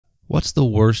What's the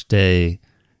worst day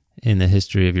in the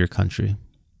history of your country?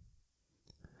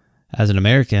 As an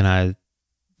American,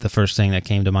 the first thing that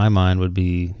came to my mind would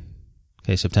be,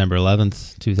 September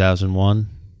 11th, 2001.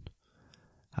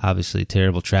 Obviously,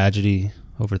 terrible tragedy.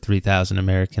 Over 3,000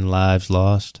 American lives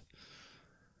lost.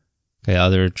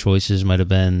 Other choices might have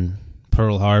been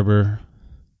Pearl Harbor,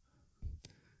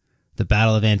 the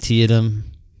Battle of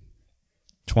Antietam,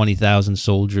 20,000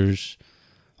 soldiers,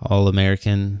 all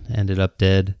American, ended up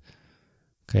dead.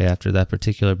 After that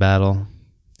particular battle.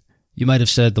 You might have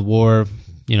said the war,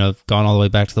 gone all the way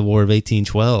back to the War of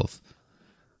 1812.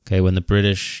 When the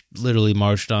British literally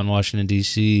marched on Washington,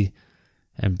 D.C.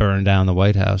 and burned down the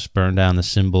White House, burned down the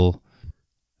symbol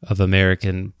of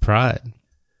American pride.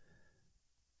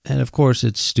 And of course,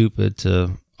 it's stupid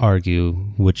to argue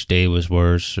which day was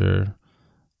worse or,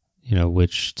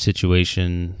 which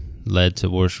situation led to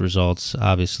worse results.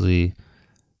 Obviously,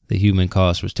 the human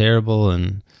cost was terrible,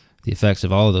 and the effects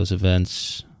of all of those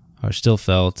events are still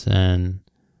felt, and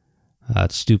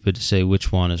it's stupid to say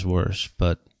which one is worse.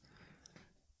 But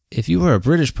if you were a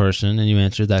British person and you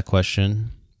answered that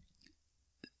question,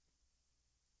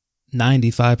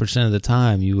 95% of the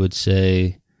time you would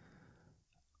say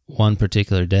one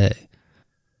particular day.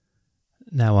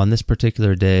 Now, on this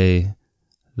particular day,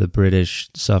 the British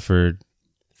suffered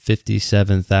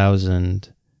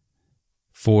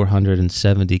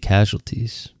 57,470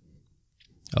 casualties.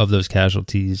 Of those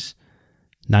casualties,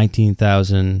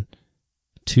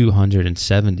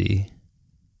 19,270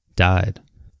 died.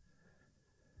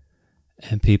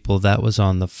 And people, that was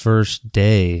on the first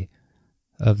day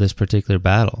of this particular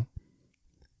battle.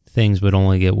 Things would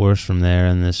only get worse from there,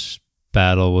 and this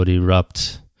battle would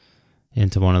erupt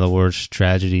into one of the worst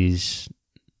tragedies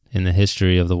in the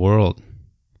history of the world.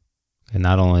 And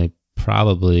not only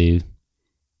probably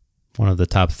one of the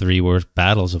top 3 worst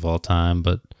battles of all time,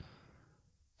 but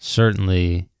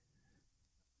certainly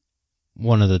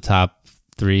one of the top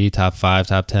 3, top 5,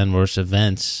 top 10 worst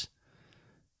events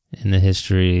in the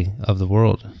history of the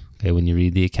world. When you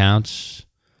read the accounts,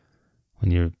 when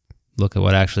you look at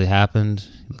what actually happened,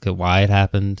 look at why it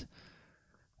happened,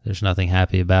 there's nothing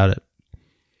happy about it.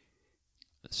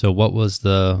 So what was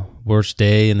the worst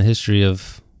day in the history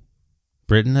of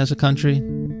Britain as a country?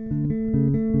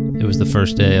 It was the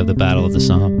first day of the Battle of the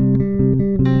Somme.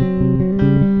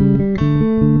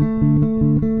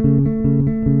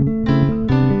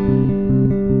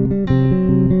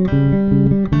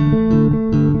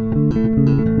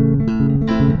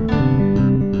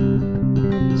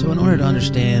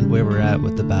 Understand where we're at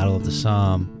with the Battle of the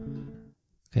Somme.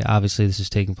 Obviously this is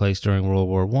taking place during World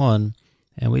War I,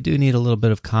 and we do need a little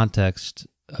bit of context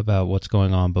about what's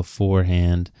going on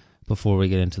beforehand before we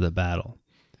get into the battle.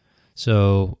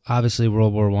 So obviously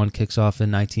World War I kicks off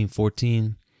in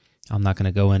 1914. I'm not going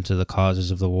to go into the causes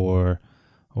of the war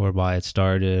or why it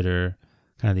started or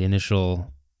kind of the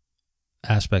initial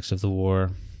aspects of the war.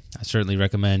 I certainly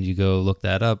recommend you go look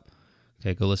that up.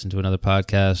 Go listen to another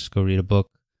podcast, go read a book.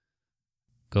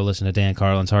 Go listen to Dan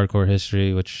Carlin's Hardcore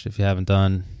History, which if you haven't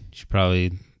done, you should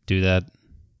probably do that,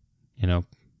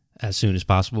 as soon as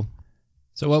possible.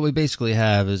 So what we basically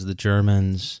have is the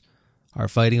Germans are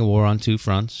fighting a war on 2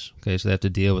 fronts. So they have to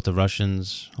deal with the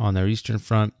Russians on their eastern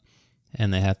front,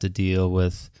 and they have to deal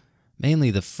with mainly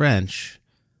the French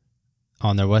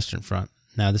on their western front.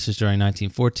 Now, this is during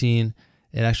 1914.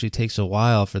 It actually takes a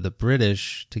while for the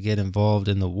British to get involved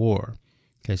in the war.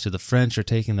 So the French are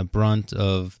taking the brunt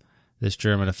of this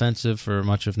German offensive for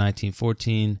much of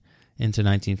 1914 into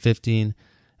 1915,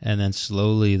 and then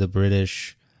slowly the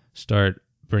British start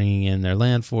bringing in their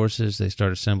land forces, they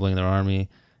start assembling their army,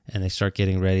 and they start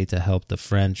getting ready to help the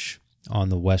French on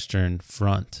the Western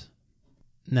Front.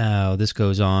 Now, this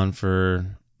goes on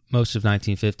for most of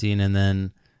 1915, and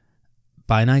then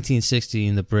by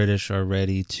 1916, the British are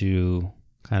ready to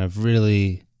kind of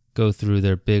really go through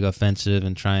their big offensive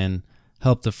and try and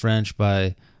help the French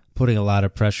by putting a lot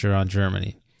of pressure on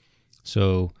Germany.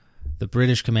 So the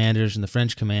British commanders and the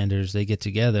French commanders, they get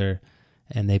together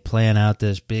and they plan out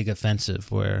this big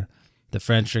offensive where the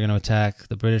French are going to attack,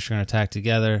 the British are going to attack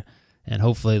together, and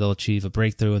hopefully they'll achieve a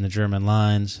breakthrough in the German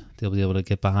lines. They'll be able to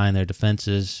get behind their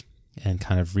defenses and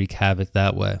kind of wreak havoc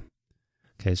that way.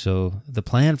 So the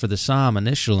plan for the Somme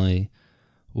initially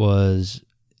was,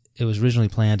 it was originally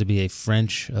planned to be a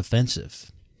French offensive.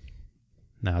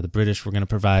 Now, the British were going to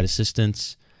provide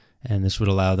assistance, and this would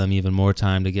allow them even more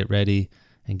time to get ready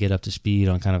and get up to speed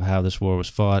on kind of how this war was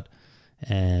fought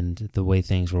and the way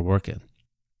things were working.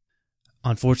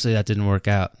 Unfortunately, that didn't work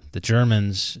out. The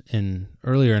Germans,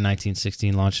 earlier in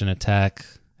 1916, launched an attack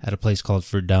at a place called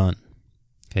Verdun.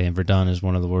 And Verdun is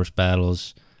one of the worst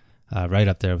battles, right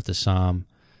up there with the Somme.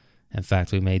 In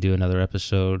fact, we may do another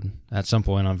episode at some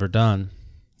point on Verdun.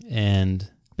 And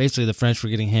basically the French were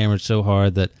getting hammered so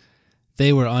hard that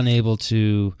they were unable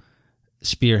to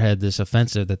spearhead this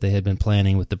offensive that they had been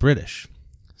planning with the British.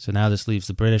 So now this leaves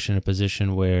the British in a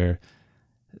position where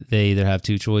they either have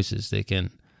two choices. They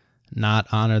can not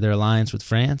honor their alliance with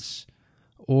France,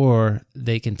 or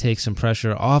they can take some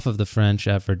pressure off of the French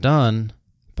at Verdun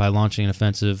by launching an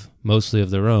offensive mostly of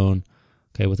their own,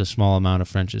 okay, with a small amount of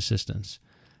French assistance.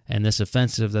 And this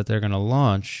offensive that they're going to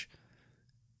launch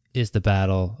is the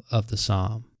Battle of the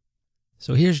Somme.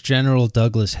 So here's General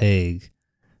Douglas Haig,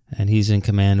 and he's in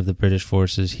command of the British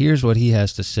forces. Here's what he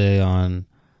has to say on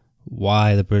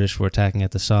why the British were attacking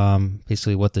at the Somme,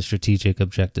 basically what the strategic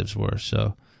objectives were.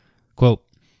 So, quote,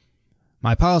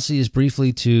 "My policy is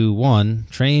briefly to, 1,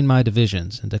 train my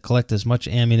divisions and to collect as much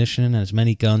ammunition and as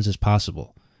many guns as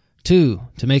possible. 2,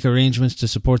 to make arrangements to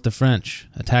support the French,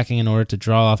 attacking in order to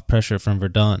draw off pressure from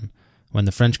Verdun when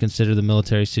the French consider the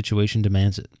military situation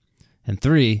demands it. And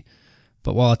 3,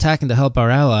 but while attacking to help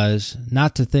our allies,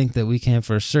 not to think that we can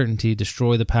for a certainty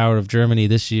destroy the power of Germany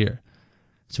this year.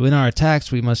 So in our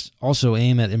attacks, we must also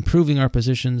aim at improving our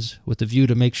positions with the view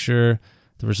to make sure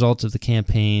the results of the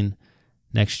campaign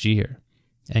next year."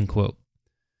 End quote.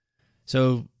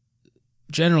 So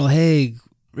General Haig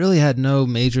really had no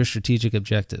major strategic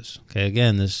objectives. Okay,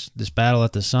 again, this battle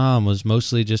at the Somme was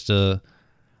mostly just an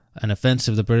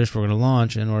offensive the British were going to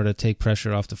launch in order to take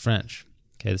pressure off the French.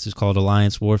 Okay, this is called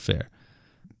alliance warfare.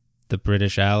 The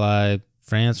British ally,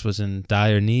 France, was in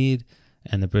dire need,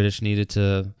 and the British needed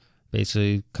to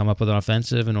basically come up with an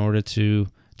offensive in order to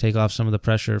take off some of the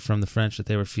pressure from the French that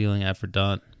they were feeling at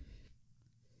Verdun.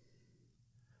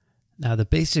 Now, the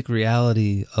basic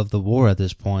reality of the war at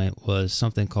this point was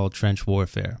something called trench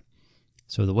warfare.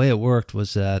 So the way it worked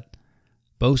was that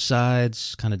both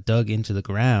sides kind of dug into the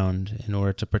ground in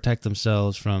order to protect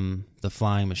themselves from the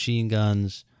flying machine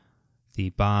guns, the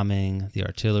bombing, the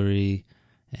artillery,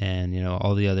 and,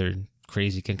 all the other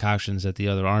crazy concoctions that the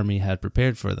other army had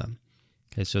prepared for them.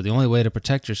 Okay, so the only way to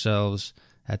protect yourselves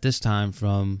at this time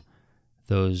from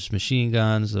those machine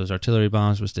guns, those artillery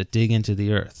bombs, was to dig into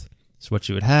the earth. So what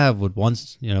you would have would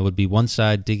be one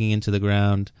side digging into the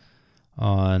ground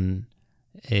on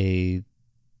a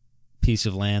piece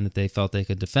of land that they felt they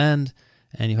could defend,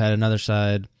 and you had another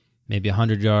side, maybe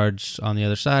 100 yards on the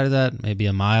other side of that, maybe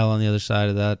a mile on the other side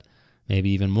of that, maybe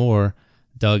even more,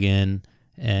 dug in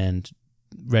and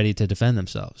ready to defend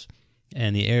themselves.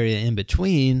 And the area in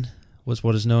between was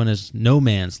what is known as no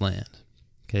man's land.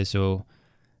 Okay, so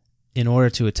in order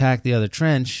to attack the other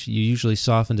trench, you usually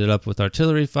softened it up with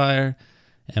artillery fire,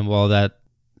 and while that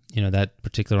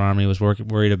particular army was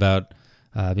worried about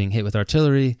being hit with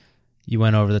artillery, you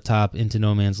went over the top into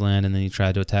no man's land, and then you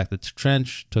tried to attack the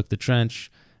trench, took the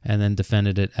trench, and then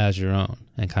defended it as your own.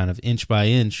 And kind of inch by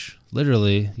inch,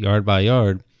 literally yard by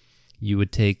yard, you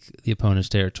would take the opponent's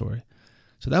territory.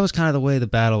 So that was kind of the way the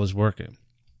battle was working.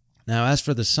 Now, as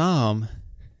for the Somme,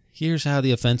 here's how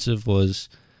the offensive was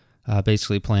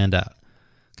basically planned out.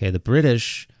 Okay, the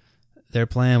British, their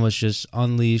plan was just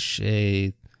unleash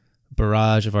a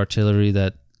barrage of artillery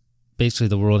that basically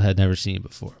the world had never seen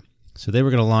before. So they were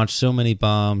going to launch so many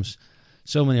bombs,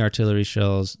 so many artillery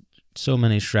shells, so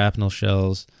many shrapnel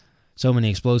shells, so many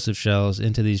explosive shells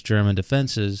into these German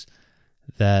defenses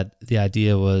that the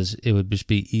idea was it would just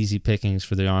be easy pickings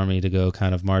for the army to go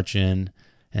kind of march in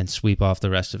and sweep off the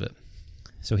rest of it.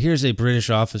 So here's a British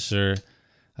officer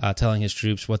telling his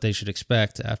troops what they should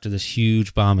expect after this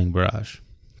huge bombing barrage.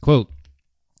 Quote,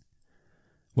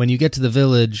 "When you get to the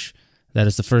village that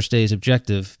is the first day's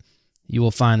objective, you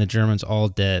will find the Germans all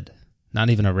dead. Not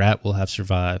even a rat will have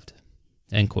survived."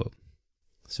 End quote.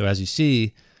 So as you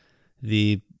see,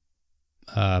 the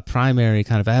primary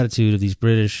kind of attitude of these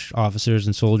British officers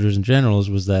and soldiers and generals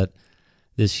was that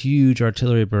this huge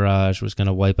artillery barrage was going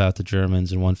to wipe out the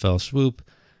Germans in one fell swoop,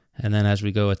 and then as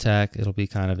we go attack, it'll be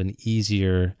kind of an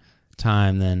easier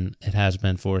time than it has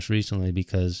been for us recently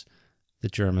because the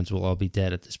Germans will all be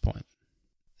dead at this point.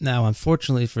 Now,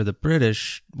 unfortunately for the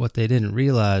British, what they didn't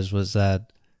realize was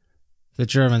that the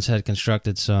Germans had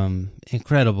constructed some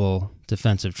incredible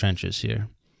defensive trenches here.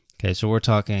 Okay, so we're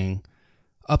talking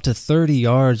up to 30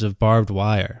 yards of barbed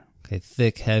wire. Okay,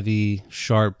 thick, heavy,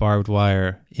 sharp barbed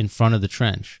wire in front of the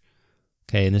trench.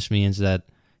 Okay, and this means that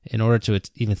in order to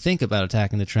even think about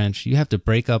attacking the trench, you have to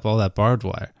break up all that barbed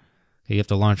wire. Okay, you have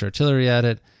to launch artillery at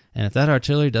it, and if that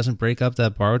artillery doesn't break up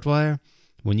that barbed wire,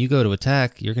 when you go to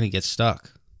attack, you're going to get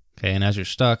stuck. Okay, and as you're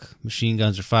stuck, machine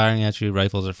guns are firing at you,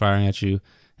 rifles are firing at you,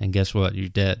 and guess what? You're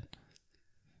dead.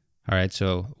 All right,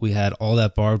 so we had all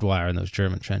that barbed wire in those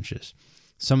German trenches.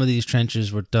 Some of these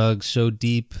trenches were dug so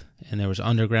deep, and there was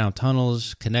underground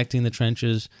tunnels connecting the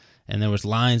trenches, and there was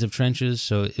lines of trenches,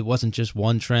 so it wasn't just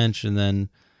one trench and then,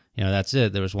 that's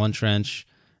it. There was one trench,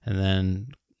 and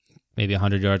then maybe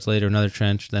 100 yards later, another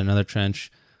trench, then another trench.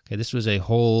 Okay, this was a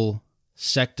whole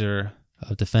sector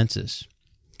of defenses.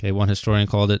 Okay, one historian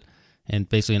called it, and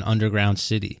basically an underground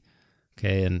city.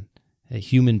 Okay, and a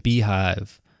human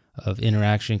beehive of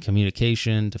interaction,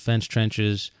 communication, defense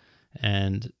trenches,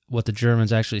 and what the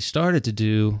Germans actually started to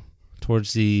do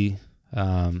towards the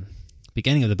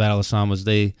beginning of the Battle of Somme was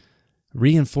they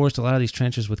reinforced a lot of these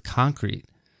trenches with concrete.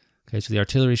 Okay, so the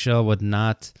artillery shell would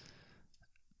not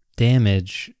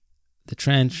damage the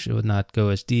trench, it would not go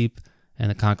as deep,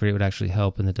 and the concrete would actually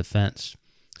help in the defense.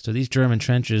 So these German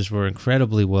trenches were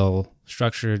incredibly well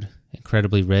structured,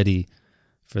 incredibly ready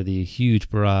for the huge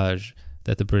barrage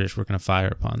that the British were going to fire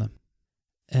upon them.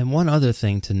 And one other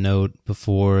thing to note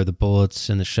before the bullets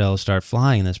and the shells start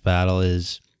flying in this battle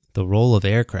is the role of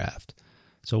aircraft.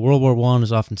 So World War I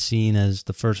is often seen as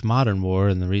the first modern war,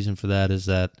 and the reason for that is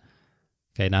that,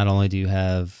 not only do you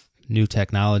have new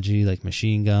technology like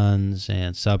machine guns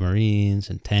and submarines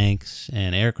and tanks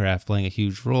and aircraft playing a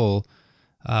huge role,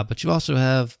 but you also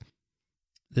have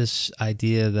this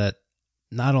idea that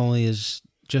not only is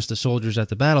just the soldiers at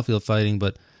the battlefield fighting,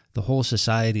 but the whole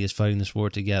society is fighting this war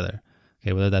together.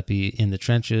 Okay, whether that be in the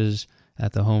trenches,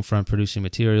 at the home front, producing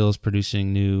materials,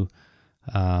 producing new,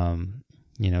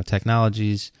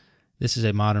 technologies. This is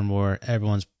a modern war.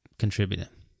 Everyone's contributing.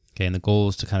 Okay, and the goal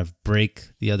is to kind of break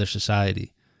the other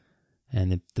society.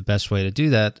 And the best way to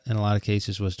do that, in a lot of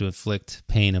cases, was to inflict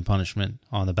pain and punishment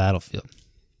on the battlefield.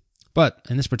 But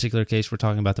in this particular case, we're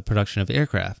talking about the production of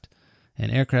aircraft.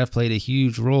 And aircraft played a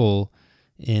huge role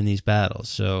in these battles.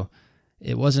 So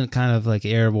it wasn't kind of like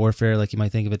air warfare like you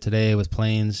might think of it today with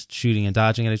planes shooting and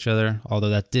dodging at each other, although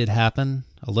that did happen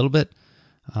a little bit.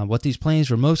 What these planes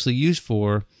were mostly used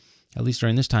for, at least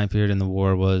during this time period in the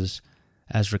war, was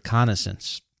as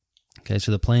reconnaissance. Okay,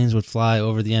 so the planes would fly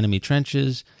over the enemy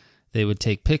trenches, they would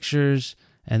take pictures,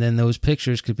 and then those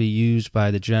pictures could be used by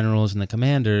the generals and the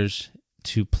commanders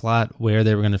to plot where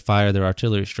they were going to fire their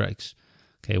artillery strikes.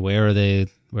 Okay, where their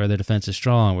defense is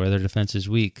strong, where their defense is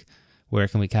weak, where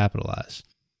can we capitalize?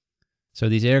 So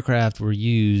these aircraft were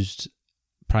used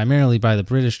primarily by the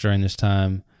British during this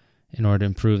time in order to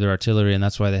improve their artillery, and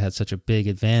that's why they had such a big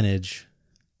advantage,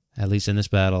 at least in this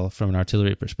battle, from an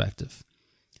artillery perspective.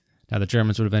 Now, the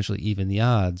Germans would eventually even the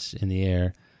odds in the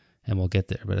air, and we'll get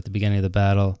there. But at the beginning of the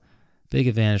battle, big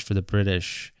advantage for the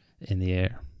British in the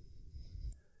air.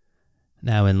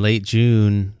 Now, in late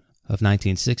June of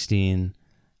 1916,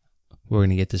 we're going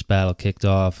to get this battle kicked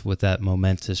off with that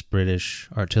momentous British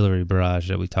artillery barrage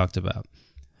that we talked about.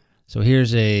 So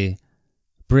here's a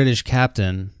British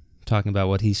captain talking about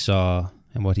what he saw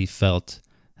and what he felt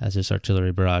as this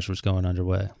artillery barrage was going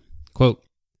underway. Quote,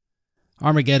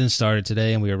 "Armageddon started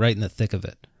today and we are right in the thick of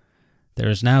it. There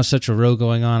is now such a row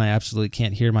going on I absolutely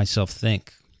can't hear myself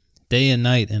think. Day and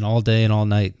night and all day and all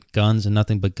night, guns and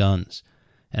nothing but guns,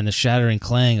 and the shattering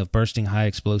clang of bursting high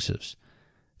explosives.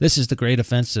 This is the great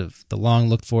offensive, the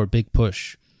long-looked-for big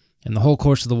push, and the whole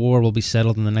course of the war will be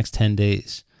settled in the next 10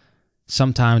 days.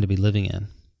 Some time to be living in.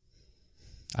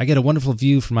 I get a wonderful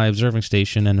view from my observing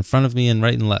station, and in front of me and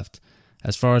right and left.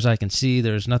 As far as I can see,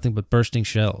 there is nothing but bursting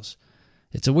shells.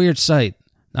 It's a weird sight,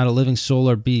 not a living soul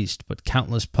or beast, but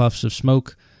countless puffs of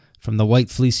smoke, from the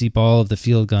white fleecy ball of the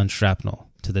field gun shrapnel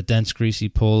to the dense greasy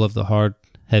pull of the hard,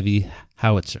 heavy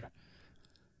howitzer.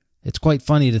 It's quite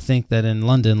funny to think that in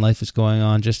London life is going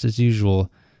on just as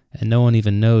usual, and no one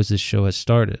even knows this show has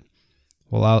started.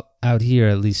 Well, out here,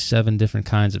 at least 7 different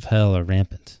kinds of hell are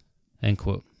rampant." End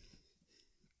quote.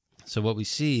 So what we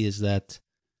see is that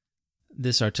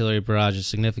this artillery barrage is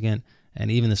significant, and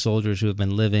even the soldiers who have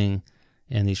been living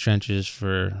in these trenches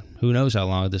for who knows how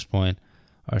long at this point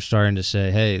are starting to say,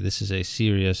 hey, this is a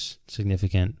serious,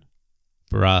 significant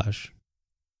barrage.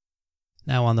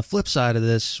 Now, on the flip side of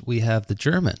this, we have the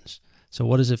Germans. So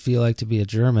what does it feel like to be a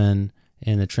German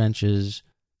in the trenches,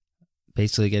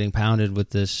 basically getting pounded with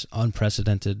this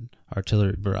unprecedented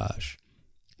artillery barrage?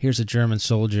 Here's a German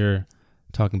soldier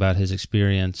talking about his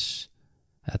experience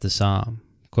at the Somme.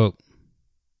 Quote,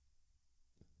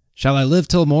 "Shall I live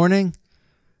till morning?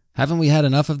 Haven't we had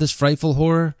enough of this frightful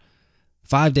horror?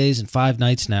 5 days and 5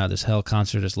 nights now this hell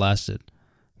concert has lasted.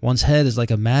 One's head is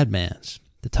like a madman's.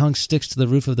 The tongue sticks to the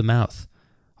roof of the mouth.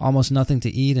 Almost nothing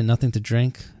to eat and nothing to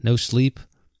drink. No sleep.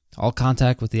 All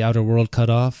contact with the outer world cut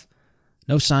off.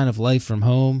 No sign of life from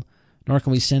home, nor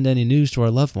can we send any news to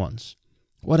our loved ones.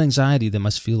 What anxiety they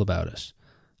must feel about us.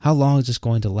 How long is this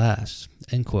going to last?"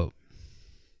 End quote.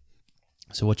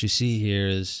 So what you see here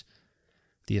is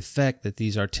the effect that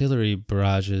these artillery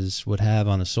barrages would have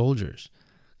on the soldiers.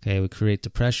 Okay, it would create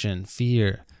depression,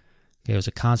 fear. Okay, it was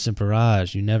a constant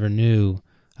barrage. You never knew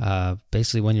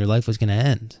basically when your life was going to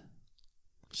end.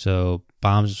 So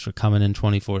bombs were coming in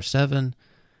 24/7,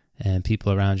 and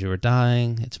people around you are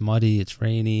dying. It's muddy, it's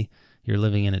rainy, you're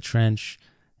living in a trench,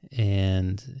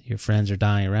 and your friends are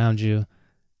dying around you.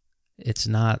 It's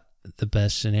not the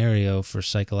best scenario for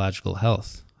psychological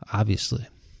health, obviously.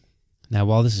 Now,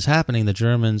 while this is happening, the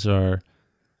Germans are,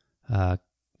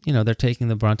 they're taking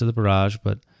the brunt of the barrage,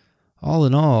 but all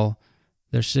in all,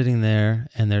 they're sitting there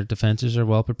and their defenses are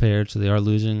well prepared, so they are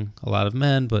losing a lot of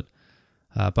men, but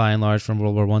by and large, from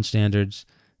World War I standards,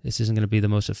 this isn't going to be the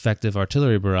most effective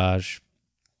artillery barrage,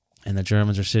 and the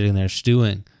Germans are sitting there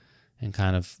stewing and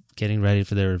kind of getting ready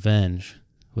for their revenge,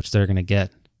 which they're going to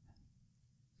get.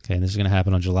 Okay, and this is going to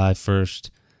happen on July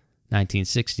 1st,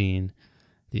 1916,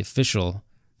 the official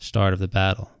start of the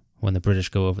battle, when the British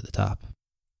go over the top.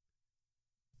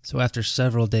 So after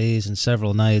several days and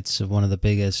several nights of one of the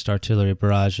biggest artillery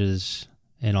barrages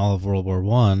in all of World War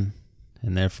I,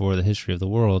 and therefore the history of the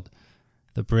world,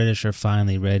 the British are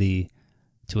finally ready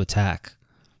to attack.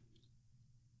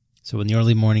 So in the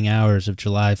early morning hours of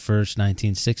July 1st,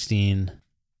 1916,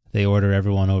 they order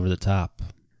everyone over the top.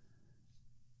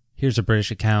 Here's a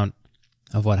British account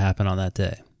of what happened on that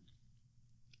day.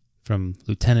 From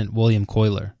Lieutenant William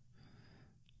Coyler.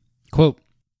 Quote,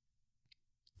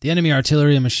 "The enemy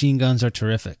artillery and machine guns are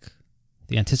terrific.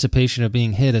 The anticipation of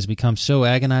being hit has become so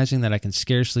agonizing that I can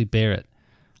scarcely bear it.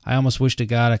 I almost wish to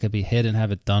God I could be hit and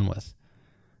have it done with.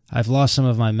 I've lost some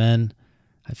of my men.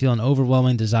 I feel an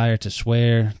overwhelming desire to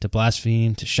swear, to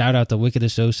blaspheme, to shout out the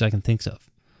wickedest oaths I can think of.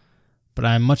 But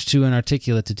I am much too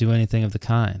inarticulate to do anything of the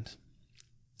kind.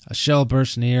 A shell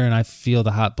bursts near and I feel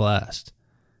the hot blast.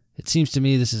 It seems to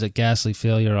me this is a ghastly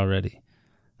failure already.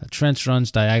 A trench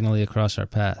runs diagonally across our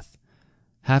path.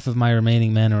 Half of my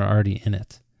remaining men are already in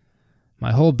it.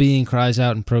 My whole being cries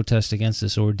out in protest against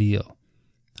this ordeal.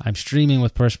 I'm streaming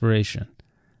with perspiration.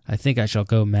 I think I shall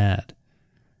go mad.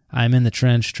 I am in the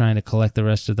trench trying to collect the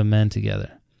rest of the men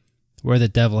together. Where the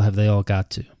devil have they all got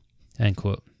to?" End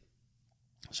quote.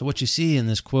 So what you see in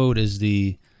this quote is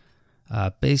the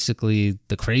basically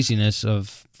the craziness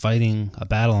of fighting a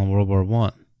battle in World War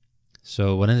I.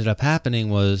 So what ended up happening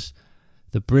was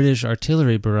the British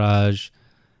artillery barrage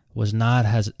was not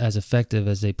as effective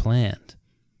as they planned.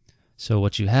 So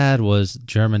what you had was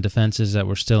German defenses that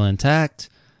were still intact,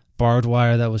 barbed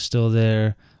wire that was still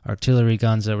there, artillery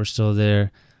guns that were still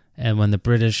there, and when the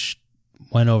British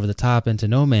went over the top into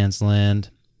no man's land,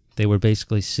 they were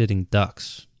basically sitting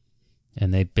ducks,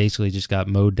 and they basically just got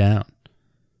mowed down.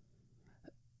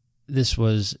 This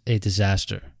was a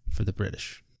disaster for the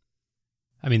British.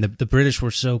 I mean, the British were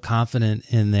so confident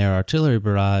in their artillery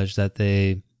barrage that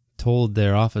they told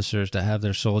their officers to have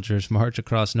their soldiers march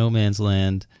across no man's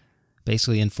land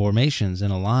basically in formations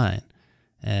in a line.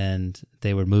 And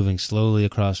they were moving slowly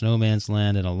across no man's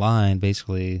land in a line,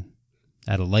 basically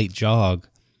at a light jog,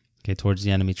 towards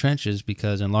the enemy trenches,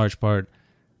 because in large part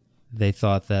they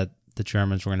thought that the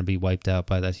Germans were going to be wiped out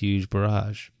by that huge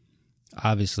barrage.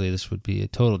 Obviously, this would be a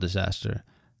total disaster.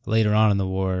 Later on in the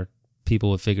war, people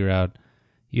would figure out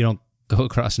you don't go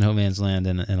across no man's land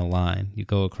in a line. You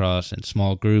go across in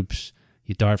small groups,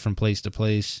 you dart from place to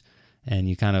place, and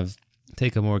you kind of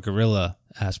take a more guerrilla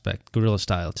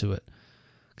style to it.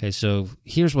 Okay, so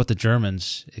here's what the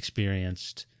Germans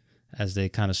experienced as they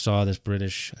kind of saw this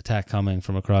British attack coming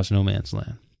from across no man's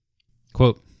land.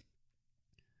 Quote,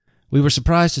 "We were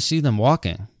surprised to see them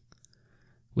walking.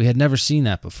 We had never seen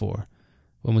that before.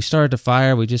 When we started to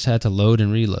fire, we just had to load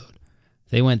and reload.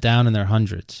 They went down in their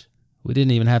hundreds. We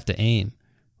didn't even have to aim.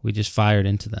 We just fired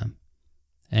into them."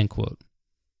 End quote.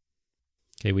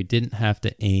 Okay, we didn't have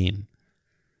to aim.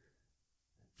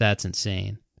 That's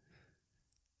insane.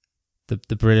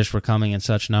 The British were coming in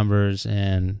such numbers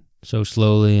and so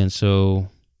slowly and so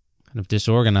kind of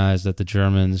disorganized that the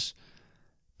Germans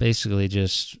basically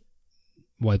just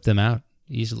wiped them out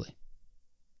easily.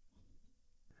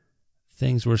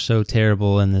 Things were so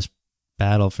terrible in this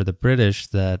battle for the British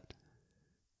that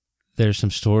there's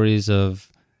some stories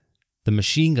of the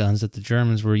machine guns that the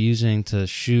Germans were using to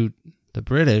shoot the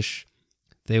British.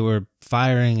 They were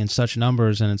firing in such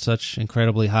numbers and in such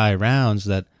incredibly high rounds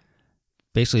that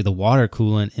basically the water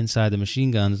coolant inside the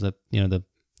machine guns, the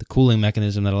cooling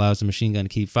mechanism that allows the machine gun to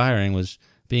keep firing, was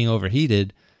being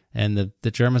overheated, and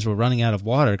the Germans were running out of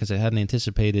water because they hadn't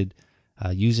anticipated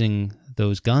using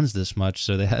those guns this much,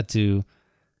 so they had to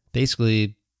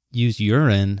basically use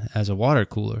urine as a water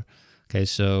cooler. Okay,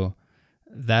 so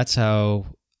that's how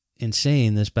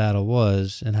insane this battle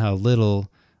was and how little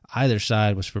either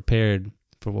side was prepared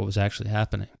for what was actually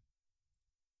happening.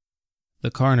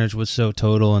 The carnage was so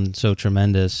total and so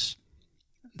tremendous.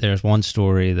 There's one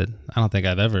story that I don't think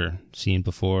I've ever seen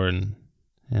before in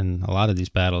a lot of these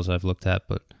battles I've looked at,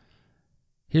 but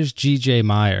here's G.J.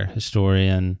 Meyer,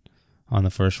 historian on the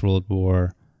First World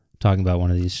War, talking about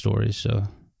one of these stories. So,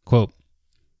 quote,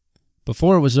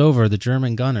 "Before it was over, the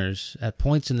German gunners, at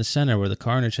points in the center where the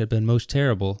carnage had been most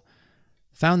terrible,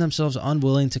 found themselves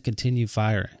unwilling to continue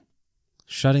firing.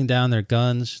 Shutting down their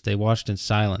guns, they watched in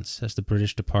silence as the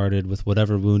British departed with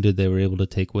whatever wounded they were able to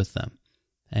take with them."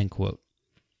 End quote.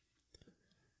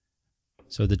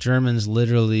 So the Germans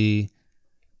literally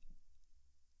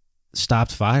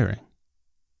stopped firing,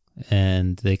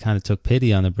 and they kind of took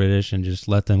pity on the British and just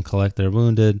let them collect their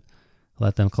wounded,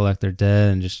 let them collect their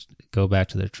dead, and just go back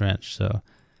to their trench. So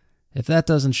if that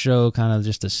doesn't show kind of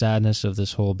just the sadness of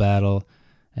this whole battle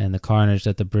and the carnage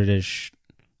that the British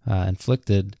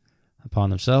inflicted upon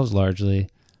themselves largely,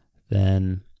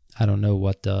 then I don't know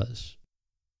what does.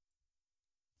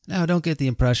 Now, don't get the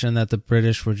impression that the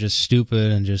British were just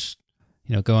stupid and just,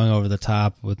 going over the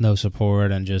top with no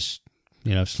support and just,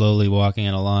 slowly walking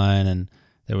in a line and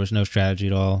there was no strategy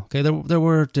at all. Okay, there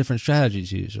were different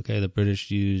strategies used. Okay, the British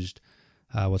used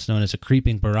what's known as a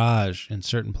creeping barrage in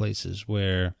certain places,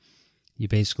 where you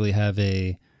basically have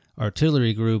a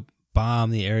artillery group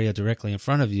bomb the area directly in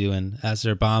front of you, and as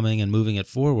they're bombing and moving it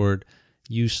forward,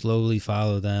 you slowly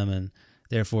follow them, and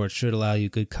therefore it should allow you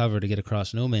good cover to get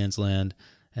across no man's land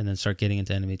and then start getting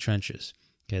into enemy trenches.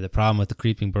 Okay, the problem with the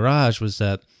creeping barrage was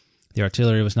that the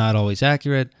artillery was not always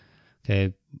accurate.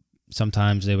 Okay,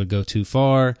 sometimes they would go too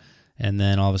far, and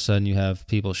then all of a sudden you have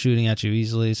people shooting at you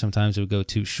easily. Sometimes it would go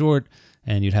too short,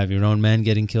 and you'd have your own men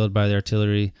getting killed by the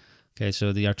artillery. Okay,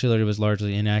 so the artillery was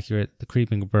largely inaccurate. The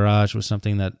creeping barrage was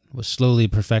something that was slowly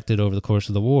perfected over the course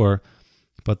of the war,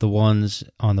 but the ones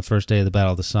on the first day of the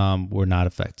Battle of the Somme were not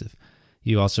effective.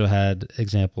 You also had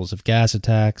examples of gas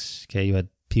attacks. Okay, you had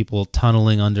people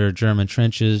tunneling under German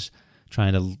trenches,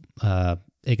 trying to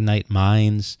ignite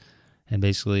mines and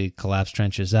basically collapse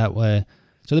trenches that way.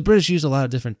 So the British used a lot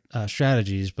of different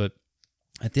strategies, but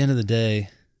at the end of the day,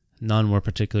 none were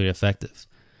particularly effective.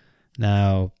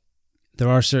 Now, there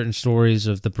are certain stories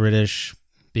of the British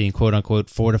being quote-unquote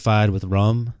fortified with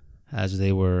rum as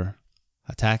they were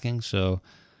attacking. So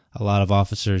a lot of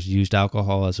officers used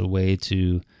alcohol as a way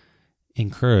to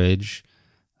encourage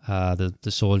the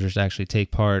soldiers to actually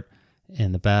take part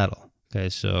in the battle. Okay,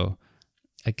 so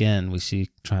again, we see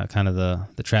kind of the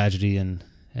tragedy and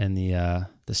the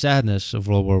sadness of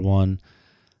World War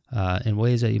I in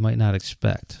ways that you might not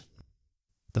expect.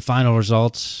 The final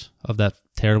results of that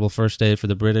terrible first day for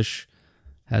the British,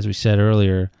 as we said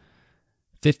earlier,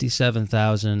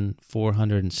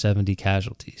 57,470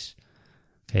 casualties.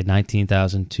 Okay,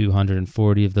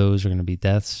 19,240 of those are going to be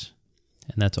deaths,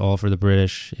 and that's all for the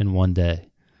British in one day.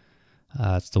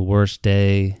 It's the worst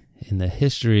day in the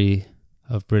history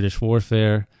of British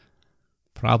warfare,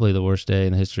 probably the worst day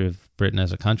in the history of Britain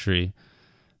as a country,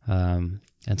 and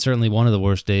certainly one of the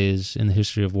worst days in the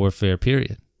history of warfare,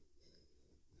 period.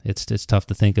 It's tough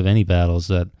to think of any battles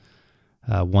that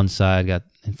one side got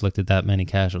inflicted that many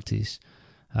casualties.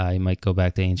 You might go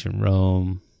back to ancient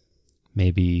Rome,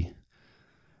 maybe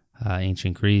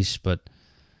ancient Greece, but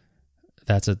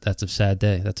that's a sad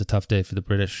day. That's a tough day for the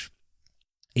British.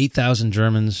 8,000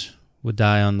 Germans would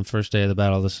die on the first day of the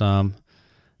Battle of the Somme.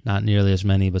 Not nearly as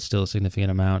many, but still a significant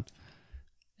amount.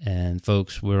 And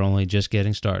folks, we're only just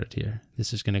getting started here.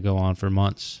 This is going to go on for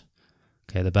months.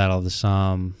 Okay, the Battle of the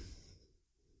Somme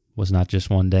was not just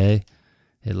one day.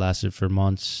 It lasted for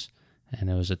months, and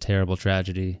it was a terrible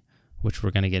tragedy, which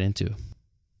we're going to get into.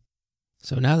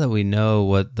 So now that we know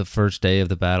what the first day of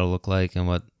the battle looked like and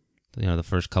what the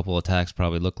first couple attacks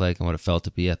probably looked like and what it felt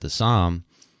to be at the Somme,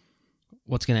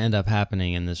 what's going to end up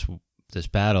happening in this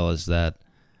battle is that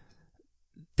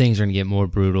things are going to get more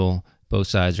brutal. Both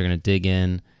sides are going to dig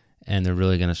in, and they're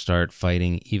really going to start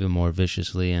fighting even more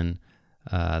viciously, and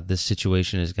this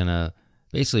situation is going to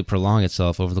basically prolong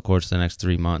itself over the course of the next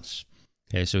 3 months.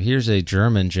 Okay, so here's a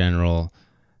German general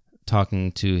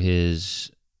talking to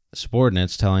his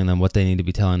subordinates, telling them what they need to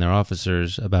be telling their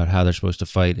officers about how they're supposed to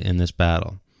fight in this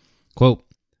battle. Quote,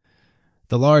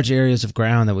 "The large areas of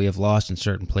ground that we have lost in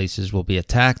certain places will be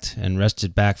attacked and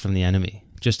wrested back from the enemy,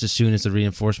 just as soon as the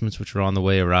reinforcements which are on the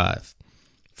way arrive.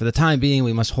 For the time being,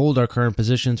 we must hold our current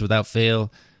positions without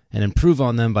fail and improve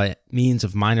on them by means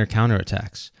of minor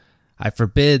counterattacks. I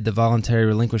forbid the voluntary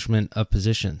relinquishment of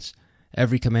positions.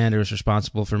 Every commander is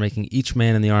responsible for making each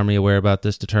man in the army aware about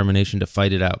this determination to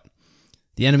fight it out.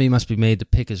 The enemy must be made to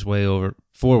pick his way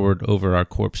forward over our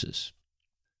corpses."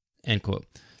 End quote.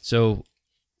 So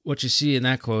what you see in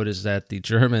that quote is that the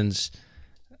Germans,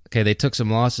 okay, they took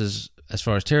some losses as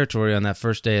far as territory on that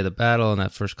first day of the battle and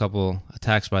that first couple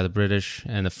attacks by the British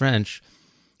and the French,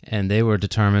 and they were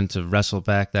determined to wrestle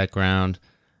back that ground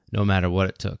no matter what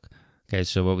it took. Okay,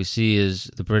 so what we see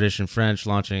is the British and French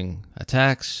launching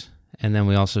attacks, and then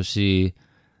we also see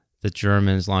the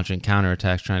Germans launching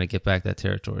counterattacks trying to get back that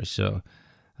territory. So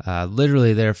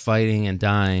literally they're fighting and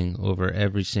dying over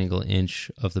every single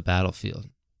inch of the battlefield.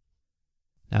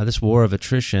 Now, this war of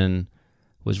attrition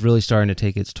was really starting to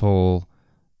take its toll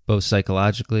both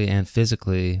psychologically and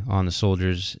physically on the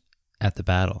soldiers at the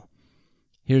battle.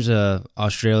 Here's a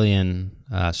Australian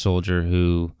soldier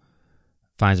who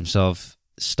finds himself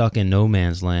stuck in no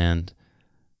man's land,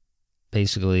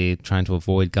 basically trying to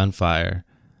avoid gunfire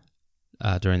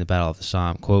during the Battle of the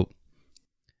Somme. Quote,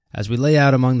 "As we lay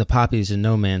out among the poppies in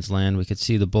no man's land, we could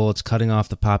see the bullets cutting off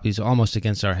the poppies almost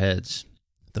against our heads.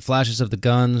 The flashes of the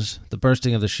guns, the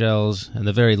bursting of the shells, and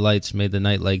the very lights made the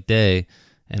night like day,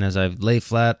 and as I lay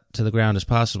flat to the ground as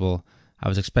possible, I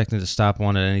was expecting to stop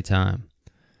one at any time.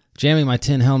 Jamming my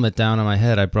tin helmet down on my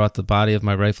head, I brought the body of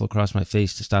my rifle across my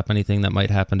face to stop anything that might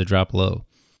happen to drop low.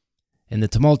 In the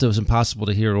tumult, it was impossible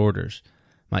to hear orders.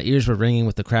 My ears were ringing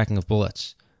with the cracking of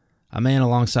bullets. A man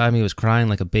alongside me was crying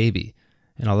like a baby,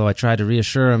 and although I tried to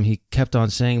reassure him, he kept on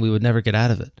saying we would never get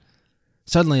out of it.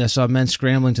 Suddenly, I saw men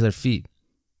scrambling to their feet.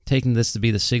 Taking this to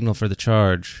be the signal for the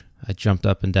charge, I jumped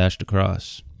up and dashed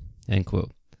across." End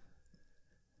quote.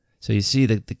 So you see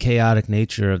the chaotic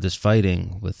nature of this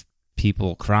fighting with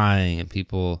people crying and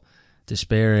people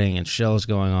despairing and shells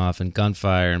going off and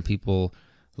gunfire and people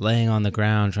laying on the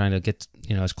ground trying to get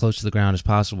as close to the ground as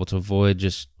possible to avoid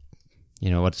just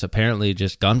what's apparently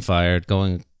just gunfire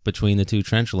going between the two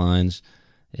trench lines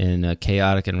in a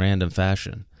chaotic and random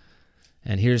fashion.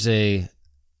 And here's a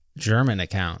German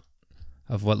account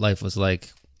of what life was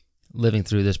like living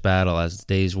through this battle as the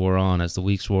days wore on, as the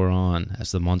weeks wore on,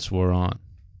 as the months wore on.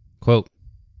 Quote,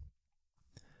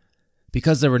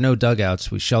 "Because there were no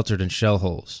dugouts, we sheltered in shell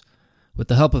holes. With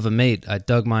the help of a mate, I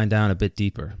dug mine down a bit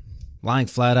deeper. Lying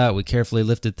flat out, we carefully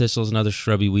lifted thistles and other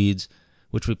shrubby weeds,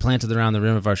 which we planted around the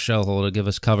rim of our shell hole to give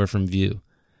us cover from view.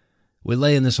 We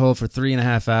lay in this hole for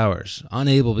 3.5 hours,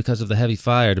 unable because of the heavy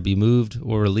fire to be moved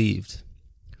or relieved.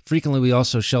 Frequently we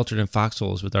also sheltered in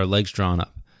foxholes with our legs drawn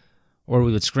up, or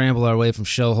we would scramble our way from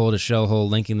shell hole to shell hole,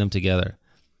 linking them together.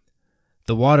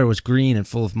 The water was green and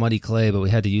full of muddy clay, but we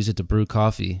had to use it to brew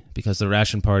coffee because the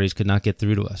ration parties could not get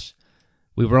through to us.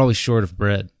 We were always short of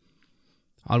bread.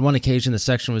 On one occasion, the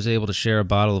section was able to share a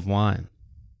bottle of wine.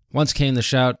 Once came the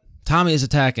shout, 'Tommy is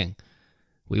attacking!'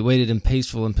 We waited in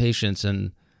peaceful impatience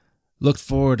and looked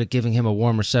forward to giving him a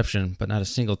warm reception, but not a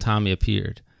single Tommy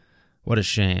appeared. What a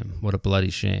shame. What a bloody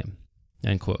shame."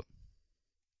 End quote.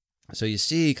 So you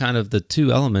see kind of the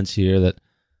two elements here that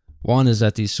one is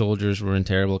that these soldiers were in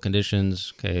terrible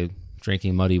conditions,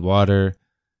 drinking muddy water,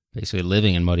 basically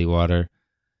living in muddy water,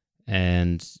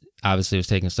 and obviously it was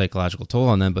taking a psychological toll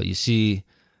on them. But you see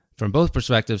from both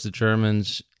perspectives, the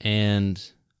Germans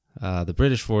and the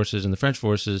British forces and the French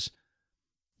forces,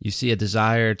 you see a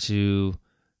desire to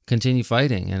continue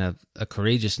fighting and a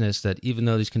courageousness that even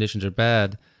though these conditions are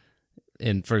bad,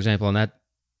 and for example, in that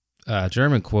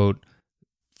German quote,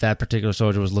 that particular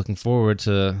soldier was looking forward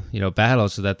to, battle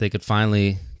so that they could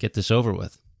finally get this over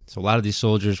with. So a lot of these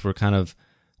soldiers were kind of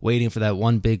waiting for that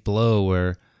one big blow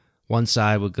where one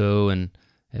side would go and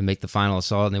make the final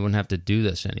assault and they wouldn't have to do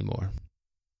this anymore.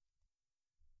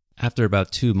 After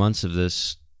about 2 months of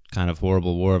this kind of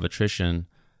horrible war of attrition,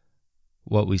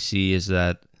 what we see is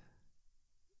that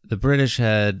the British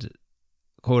had,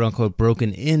 quote unquote,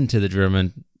 broken into the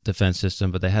German defense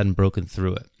system, but they hadn't broken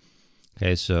through it.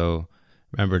 Okay, so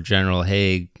remember General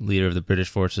Haig, leader of the British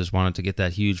forces, wanted to get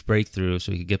that huge breakthrough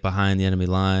so he could get behind the enemy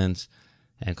lines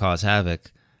and cause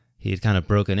havoc. He had kind of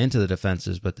broken into the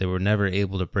defenses, but they were never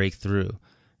able to break through.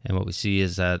 And what we see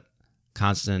is that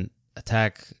constant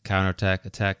attack,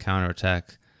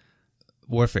 counterattack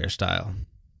warfare style.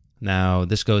 Now,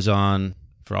 this goes on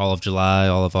for all of July,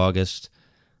 all of August.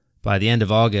 By the end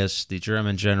of August, the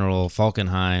German General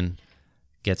Falkenhayn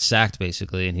gets sacked,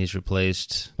 basically, and he's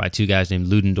replaced by two guys named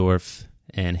Ludendorff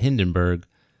and Hindenburg,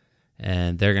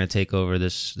 and they're going to take over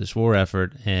this war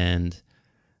effort. And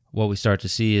what we start to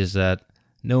see is that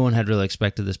no one had really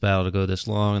expected this battle to go this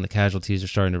long, and the casualties are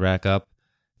starting to rack up.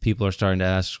 People are starting to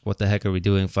ask, what the heck are we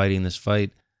doing fighting this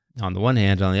fight? On the one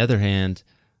hand, on the other hand,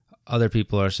 other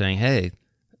people are saying, hey,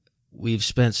 we've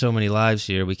spent so many lives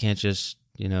here, we can't just,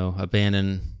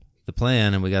 abandon the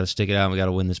plan, and we got to stick it out, and we got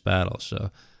to win this battle. So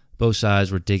both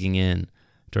sides were digging in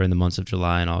during the months of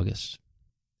July and August.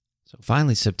 So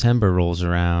finally, September rolls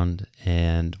around,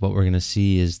 and what we're going to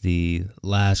see is the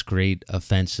last great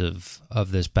offensive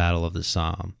of this Battle of the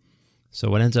Somme. So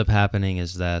what ends up happening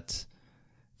is that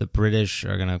the British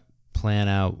are going to plan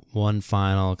out one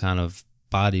final kind of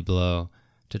body blow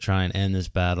to try and end this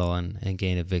battle and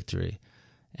gain a victory.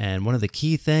 And one of the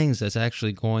key things that's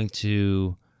actually going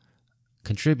to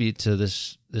contribute to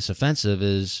this offensive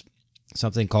is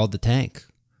something called the tank.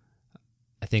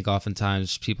 I think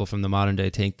oftentimes people from the modern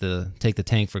day take the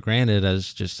tank for granted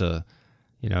as just a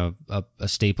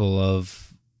staple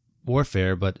of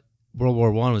warfare, but World War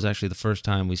I was actually the first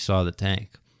time we saw the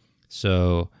tank.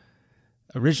 So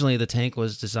originally the tank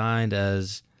was designed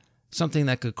as something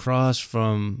that could cross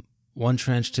from one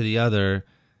trench to the other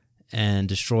and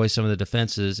destroy some of the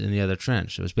defenses in the other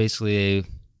trench. It was basically a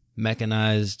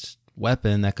mechanized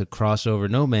weapon that could cross over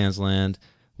no man's land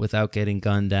without getting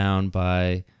gunned down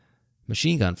by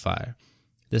machine gun fire.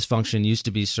 This function used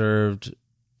to be served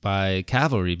by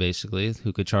cavalry, basically,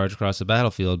 who could charge across the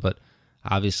battlefield, but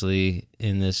obviously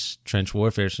in this trench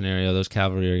warfare scenario, those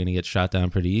cavalry are going to get shot down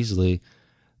pretty easily.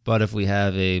 But if we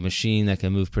have a machine that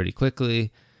can move pretty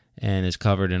quickly and is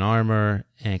covered in armor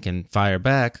and can fire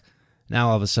back, now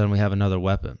all of a sudden we have another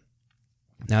weapon.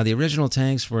 Now, the original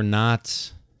tanks were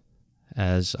not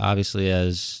as obviously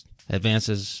as advanced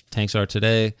as tanks are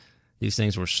today. These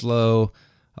things were slow.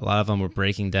 A lot of them were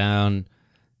breaking down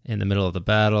in the middle of the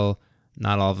battle.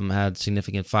 Not all of them had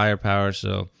significant firepower,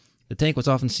 so the tank was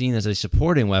often seen as a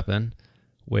supporting weapon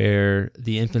where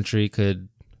the infantry could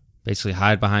basically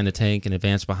hide behind the tank and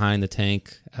advance behind the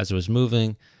tank as it was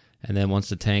moving. And then once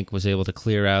the tank was able to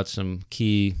clear out some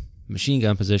key machine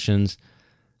gun positions,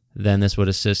 then this would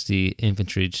assist the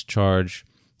infantry's charge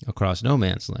across no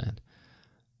man's land.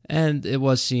 And it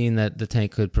was seen that the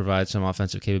tank could provide some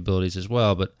offensive capabilities as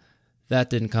well, but that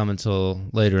didn't come until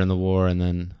later in the war, and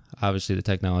then obviously the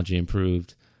technology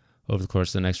improved over the course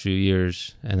of the next few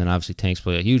years, and then obviously tanks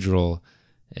play a huge role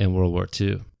in World War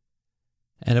II.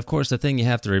 And of course, the thing you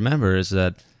have to remember is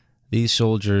that these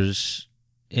soldiers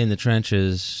in the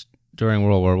trenches during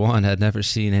World War I had never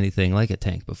seen anything like a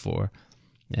tank before.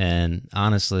 And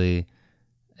honestly,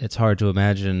 it's hard to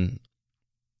imagine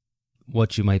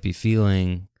what you might be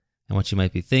feeling and what you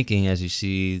might be thinking as you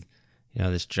see,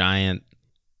 this giant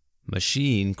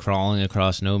machine crawling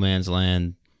across no man's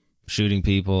land, shooting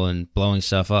people and blowing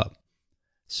stuff up.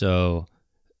 So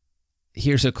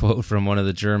here's a quote from one of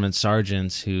the German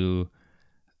sergeants who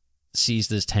sees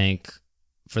this tank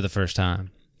for the first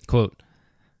time. Quote,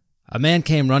 "A man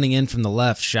came running in from the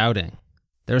left shouting,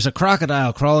 'There's a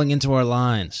crocodile crawling into our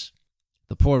lines.'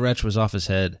 The poor wretch was off his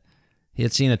head. He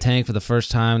had seen a tank for the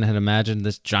first time and had imagined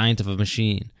this giant of a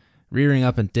machine, rearing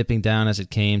up and dipping down as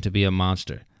it came to be a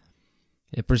monster.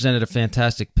 It presented a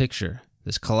fantastic picture,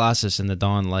 this colossus in the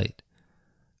dawn light.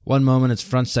 One moment its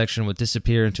front section would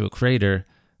disappear into a crater,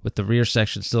 with the rear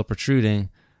section still protruding.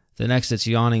 The next its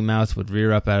yawning mouth would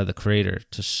rear up out of the crater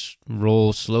to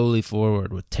roll slowly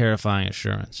forward with terrifying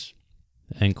assurance."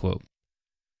 End quote.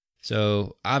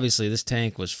 So obviously this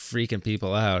tank was freaking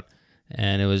people out,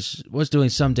 and it was doing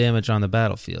some damage on the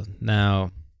battlefield.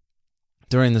 Now,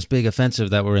 during this big offensive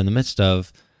that we're in the midst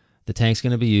of, the tank's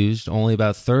going to be used. Only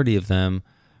about 30 of them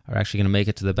are actually going to make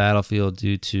it to the battlefield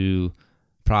due to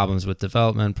problems with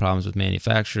development, problems with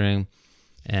manufacturing.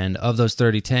 And of those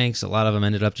 30 tanks, a lot of them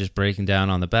ended up just breaking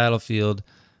down on the battlefield.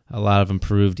 A lot of them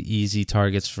proved easy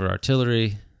targets for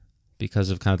artillery because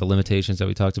of kind of the limitations that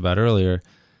we talked about earlier.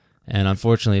 And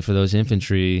unfortunately for those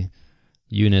infantry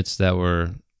units that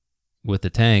were with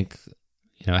the tank,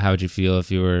 how would you feel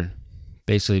if you were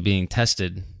basically being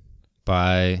tested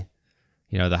by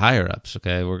the higher-ups,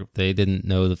 okay? They didn't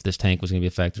know if this tank was going to be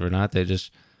effective or not. They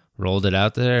just rolled it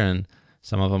out there, and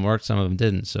some of them worked, some of them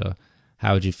didn't. So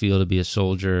how would you feel to be a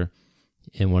soldier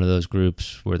in one of those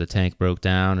groups where the tank broke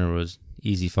down or was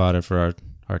easy fodder for our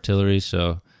artillery?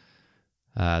 So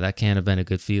that can't have been a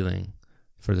good feeling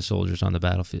for the soldiers on the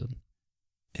battlefield.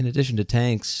 In addition to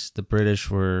tanks, the British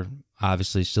were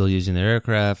obviously still using their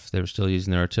aircraft. They were still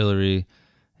using their artillery,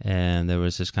 and there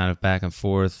was this kind of back and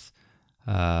forth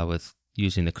with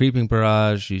using the creeping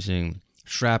barrage, using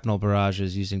shrapnel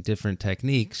barrages, using different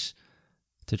techniques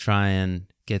to try and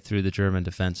get through the German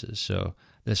defenses. So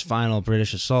this final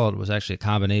British assault was actually a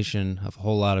combination of a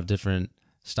whole lot of different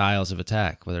styles of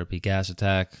attack, whether it be gas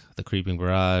attack, the creeping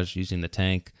barrage, using the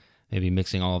tank, maybe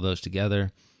mixing all of those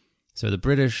together. So the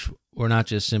British were not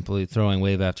just simply throwing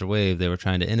wave after wave. They were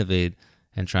trying to innovate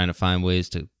and trying to find ways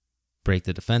to break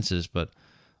the defenses, but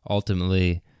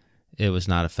ultimately it was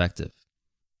not effective.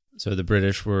 So the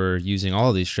British were using all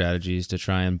of these strategies to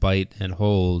try and bite and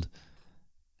hold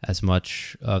as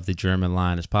much of the German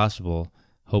line as possible,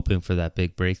 hoping for that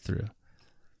big breakthrough.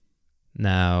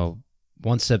 Now,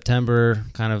 once September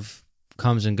kind of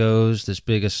comes and goes, this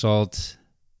big assault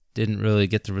didn't really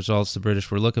get the results the British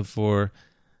were looking for.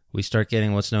 We start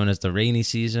getting what's known as the rainy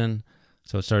season.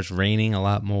 So it starts raining a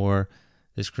lot more.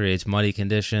 This creates muddy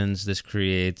conditions. This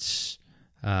creates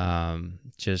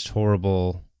just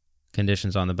horrible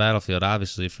conditions on the battlefield,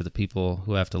 obviously, for the people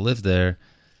who have to live there.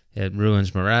 It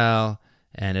ruins morale,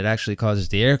 and it actually causes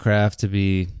the aircraft to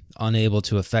be unable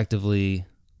to effectively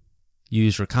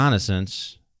use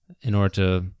reconnaissance in order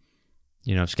to,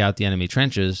 scout the enemy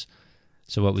trenches.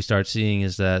 So what we start seeing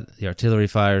is that the artillery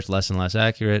fire is less and less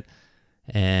accurate,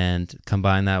 and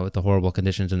combine that with the horrible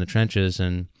conditions in the trenches,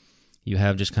 and you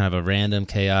have just kind of a random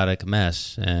chaotic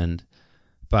mess. And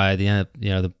by the end,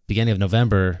 the beginning of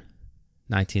November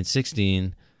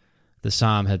 1916, the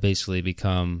Somme had basically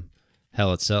become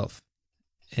hell itself.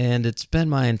 And it's been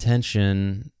my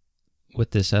intention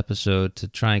with this episode to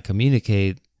try and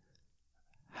communicate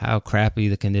how crappy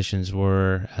the conditions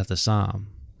were at the Somme.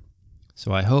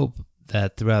 So I hope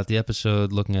that throughout the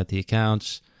episode, looking at the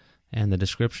accounts and the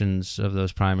descriptions of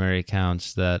those primary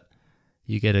accounts, that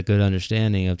you get a good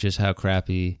understanding of just how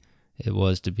crappy it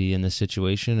was to be in this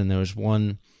situation. And there was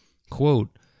one quote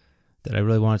that I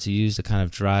really wanted to use to kind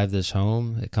of drive this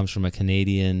home. It comes from a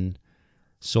Canadian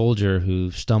soldier who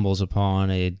stumbles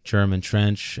upon a German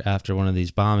trench after one of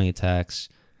these bombing attacks,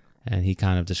 and he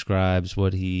kind of describes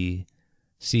what he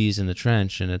sees in the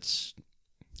trench, and it's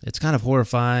kind of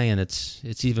horrifying, and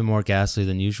it's even more ghastly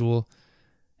than usual.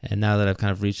 And now that I've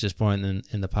kind of reached this point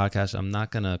in the podcast, I'm not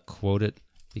going to quote it,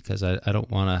 because I don't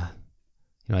want to,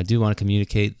 I do want to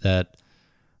communicate that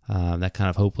that kind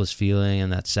of hopeless feeling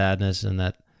and that sadness and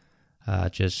that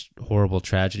just horrible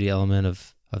tragedy element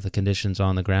of the conditions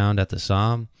on the ground at the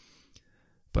Somme.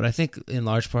 But I think in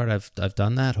large part I've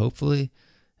done that, hopefully.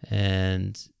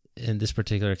 And in this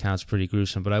particular account, it's pretty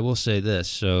gruesome. But I will say this.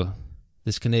 So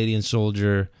this Canadian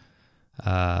soldier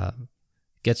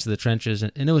gets to the trenches,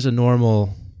 and it was a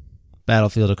normal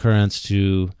battlefield occurrence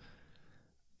to,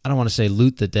 I don't want to say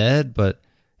loot the dead, but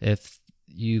if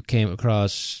you came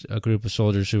across a group of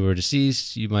soldiers who were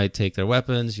deceased, you might take their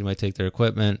weapons, you might take their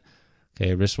equipment,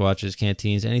 wristwatches,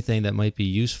 canteens, anything that might be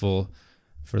useful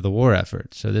for the war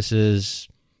effort. So this is,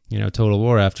 total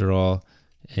war after all,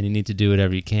 and you need to do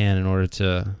whatever you can in order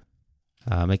to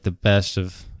make the best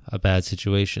of a bad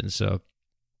situation. So,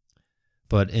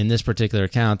 but in this particular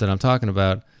account that I'm talking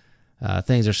about,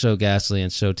 things are so ghastly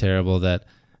and so terrible that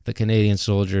the Canadian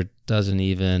soldier doesn't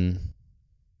even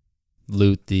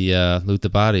loot the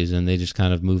bodies, and they just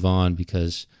kind of move on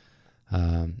because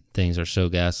things are so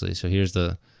ghastly. So here's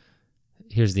the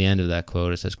end of that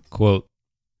quote. It says, quote,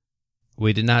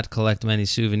 "We did not collect many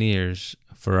souvenirs,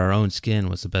 for our own skin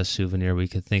was the best souvenir we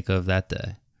could think of that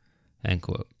day." End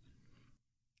quote.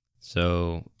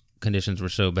 So conditions were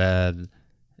so bad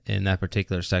in that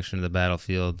particular section of the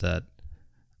battlefield that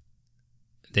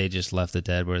they just left the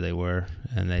dead where they were,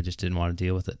 and they just didn't want to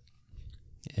deal with it.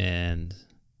 And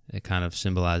it kind of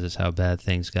symbolizes how bad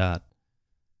things got.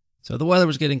 So the weather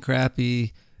was getting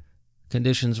crappy.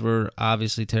 Conditions were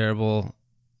obviously terrible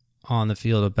on the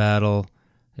field of battle.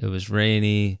 It was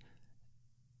rainy.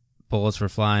 Bullets were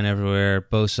flying everywhere.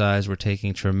 Both sides were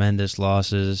taking tremendous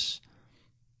losses.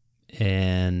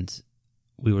 And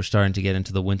we were starting to get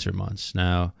into the winter months.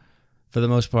 Now, for the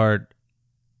most part,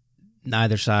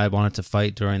 neither side wanted to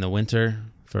fight during the winter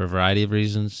for a variety of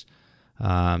reasons.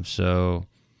 So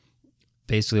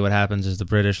basically what happens is the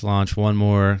British launch one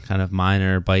more kind of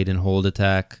minor bite and hold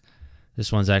attack.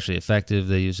 This one's actually effective.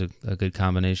 They use a good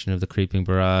combination of the creeping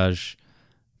barrage,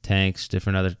 tanks,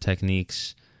 different other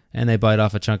techniques, and they bite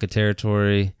off a chunk of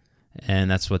territory,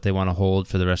 and that's what they want to hold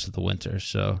for the rest of the winter.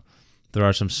 So there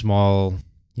are some small,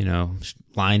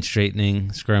 line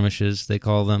straightening skirmishes, they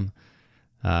call them,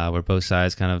 where both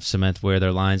sides kind of cement where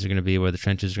their lines are going to be, where the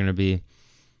trenches are going to be.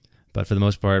 But for the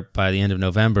most part, by the end of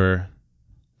November,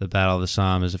 the Battle of the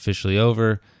Somme is officially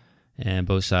over, and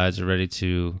both sides are ready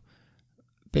to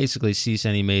basically cease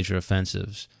any major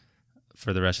offensives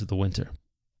for the rest of the winter.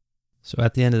 So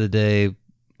at the end of the day,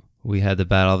 we had the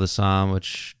Battle of the Somme,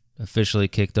 which officially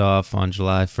kicked off on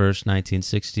July 1st,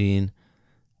 1916,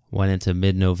 went into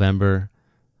mid-November.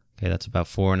 That's about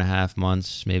 4.5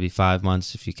 months, maybe 5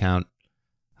 months if you count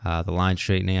the line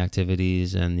straightening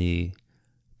activities and the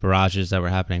barrages that were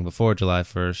happening before July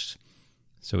 1st.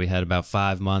 So we had about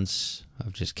 5 months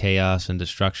of just chaos and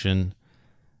destruction.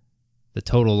 The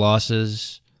total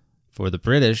losses for the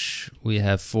British, we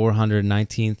have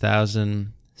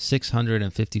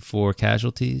 419,654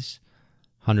 casualties.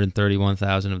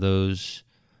 131,000 of those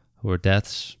were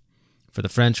deaths. For the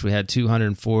French, we had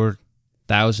 204,000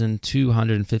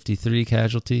 1,253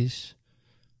 casualties.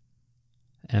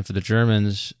 And for the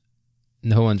Germans,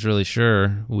 no one's really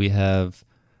sure. We have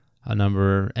a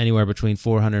number anywhere between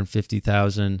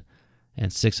 450,000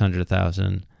 and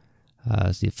 600,000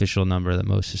 is the official number that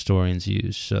most historians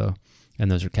use. So, and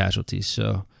those are casualties.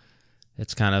 So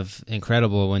it's kind of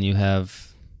incredible when you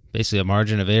have basically a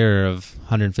margin of error of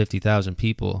 150,000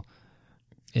 people.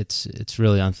 It's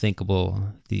really unthinkable,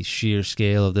 the sheer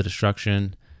scale of the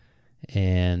destruction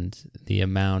and the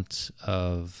amount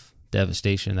of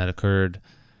devastation that occurred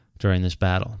during this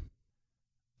battle.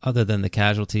 Other than the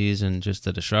casualties and just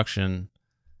the destruction,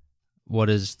 what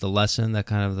is the lesson that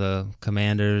kind of the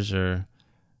commanders or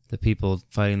the people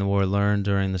fighting the war learned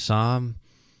during the Somme?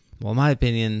 Well, in my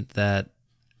opinion,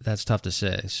 that's tough to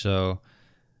say. So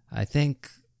I think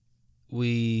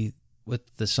with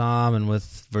the Somme and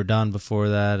with Verdun before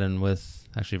that, and with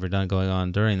actually Verdun going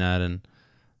on during that, and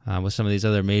with some of these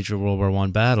other major World War I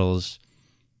battles,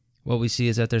 what we see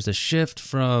is that there's a shift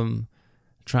from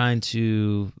trying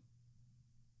to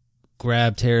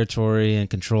grab territory and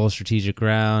control strategic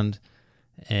ground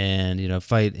and,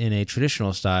 fight in a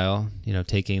traditional style,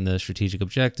 taking the strategic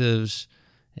objectives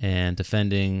and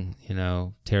defending,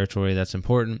 territory that's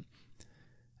important.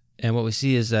 And what we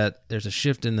see is that there's a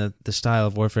shift in the style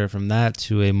of warfare from that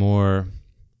to a more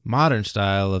modern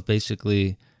style of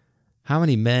basically how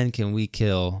many men can we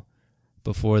kill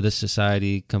before this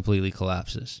society completely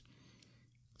collapses.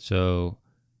 So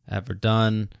at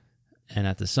Verdun and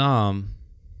at the Somme,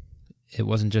 it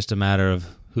wasn't just a matter of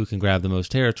who can grab the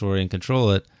most territory and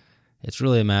control it. It's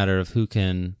really a matter of who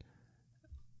can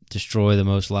destroy the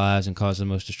most lives and cause the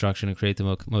most destruction and create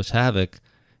the most havoc,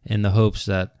 in the hopes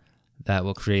that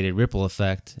will create a ripple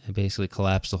effect and basically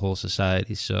collapse the whole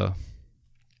society. So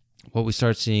what we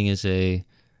start seeing is a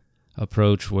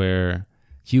approach where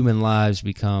human lives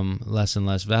become less and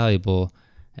less valuable,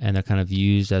 and they're kind of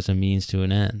used as a means to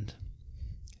an end.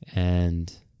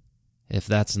 And if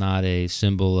that's not a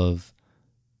symbol of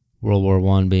World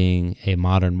War I being a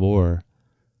modern war,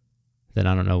 then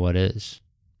I don't know what is.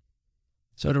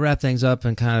 So to wrap things up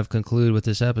and kind of conclude with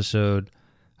this episode,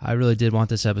 I really did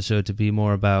want this episode to be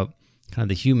more about kind of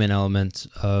the human element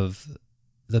of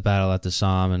the battle at the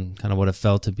Somme and kind of what it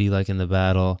felt to be like in the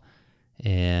battle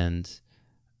and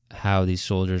how these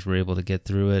soldiers were able to get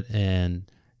through it and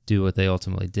do what they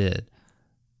ultimately did,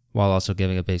 while also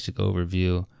giving a basic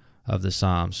overview of the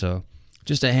Somme. So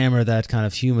just to hammer that kind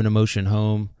of human emotion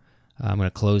home, I'm going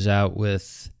to close out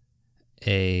with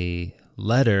a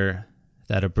letter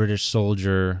that a British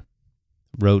soldier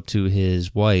wrote to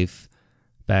his wife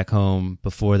back home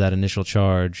before that initial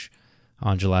charge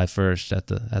on July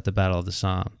 1st at the Battle of the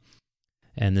Somme.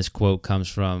 And this quote comes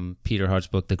from Peter Hart's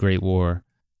book, The Great War.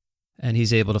 And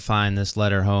he's able to find this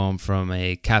letter home from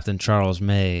a Captain Charles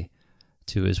May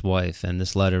to his wife. And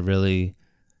this letter really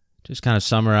just kind of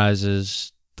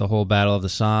summarizes the whole Battle of the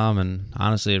Somme, and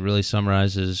honestly, it really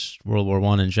summarizes World War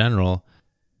I in general,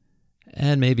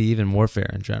 and maybe even warfare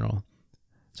in general.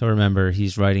 So remember,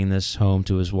 he's writing this home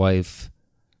to his wife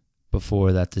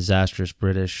before that disastrous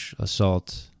British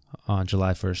assault on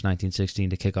July 1st, 1916,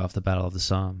 to kick off the Battle of the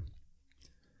Somme.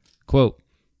 Quote,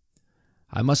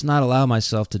 "I must not allow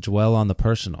myself to dwell on the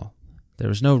personal.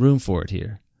 There is no room for it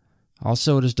here.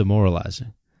 Also, it is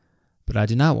demoralizing. But I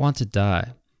do not want to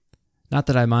die. Not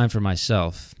that I mind for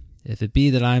myself. If it be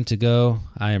that I am to go,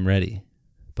 I am ready.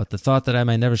 But the thought that I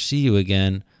may never see you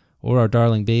again, or our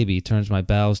darling baby, turns my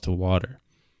bowels to water.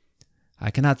 I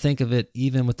cannot think of it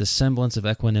even with the semblance of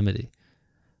equanimity.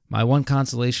 My one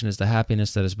consolation is the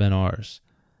happiness that has been ours.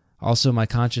 Also, my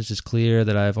conscience is clear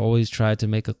that I have always tried to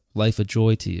make life a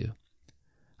joy to you.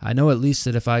 I know at least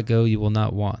that if I go, you will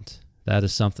not want. That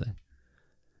is something.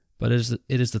 But it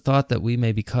is the thought that we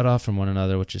may be cut off from one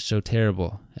another which is so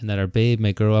terrible, and that our babe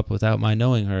may grow up without my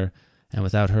knowing her, and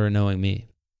without her knowing me.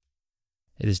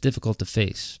 It is difficult to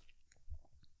face.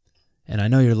 And I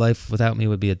know your life without me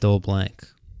would be a dull blank.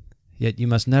 Yet you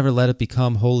must never let it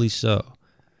become wholly so.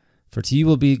 For to you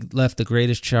will be left the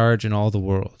greatest charge in all the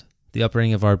world, the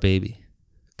upbringing of our baby.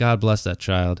 God bless that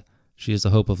child. She is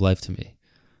the hope of life to me.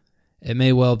 It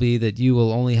may well be that you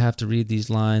will only have to read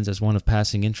these lines as one of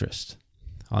passing interest.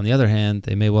 On the other hand,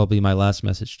 they may well be my last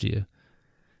message to you.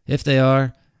 If they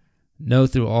are, know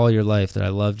through all your life that I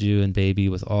loved you and baby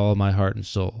with all my heart and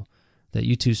soul, that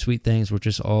you two sweet things were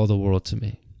just all the world to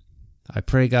me. I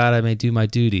pray God I may do my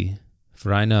duty,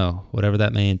 for I know, whatever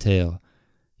that may entail,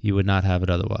 you would not have it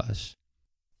otherwise."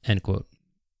 End quote.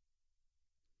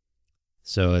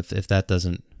 So if that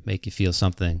doesn't make you feel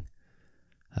something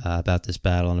about this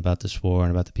battle and about this war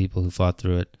and about the people who fought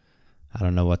through it, I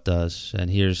don't know what does.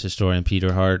 And here's historian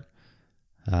Peter Hart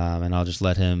And I'll just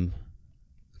let him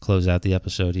close out the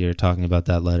episode here talking about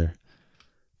that letter.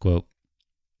 Quote,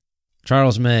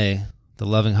 Charles May, the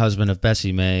loving husband of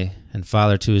Bessie May and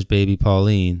father to his baby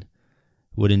Pauline,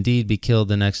 would indeed be killed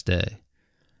the next day.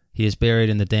 He is buried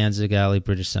in the Danzig Alley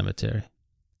British Cemetery.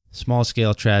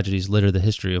 Small-scale tragedies litter the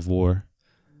history of war.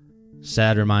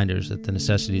 Sad reminders that the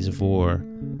necessities of war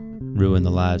ruin the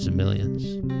lives of millions.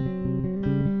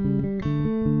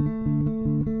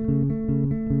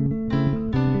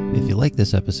 If you like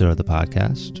this episode of the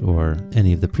podcast, or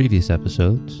any of the previous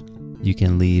episodes, you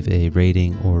can leave a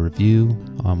rating or review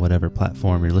on whatever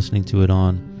platform you're listening to it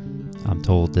on. I'm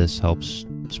told this helps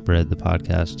spread the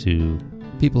podcast to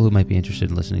people who might be interested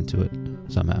in listening to it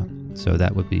somehow. So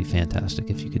that would be fantastic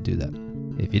if you could do that.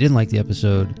 If you didn't like the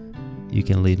episode, you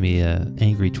can leave me an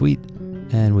angry tweet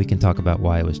and we can talk about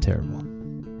why it was terrible.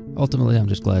 Ultimately, I'm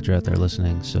just glad you're out there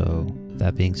listening. So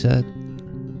that being said,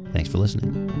 thanks for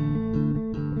listening.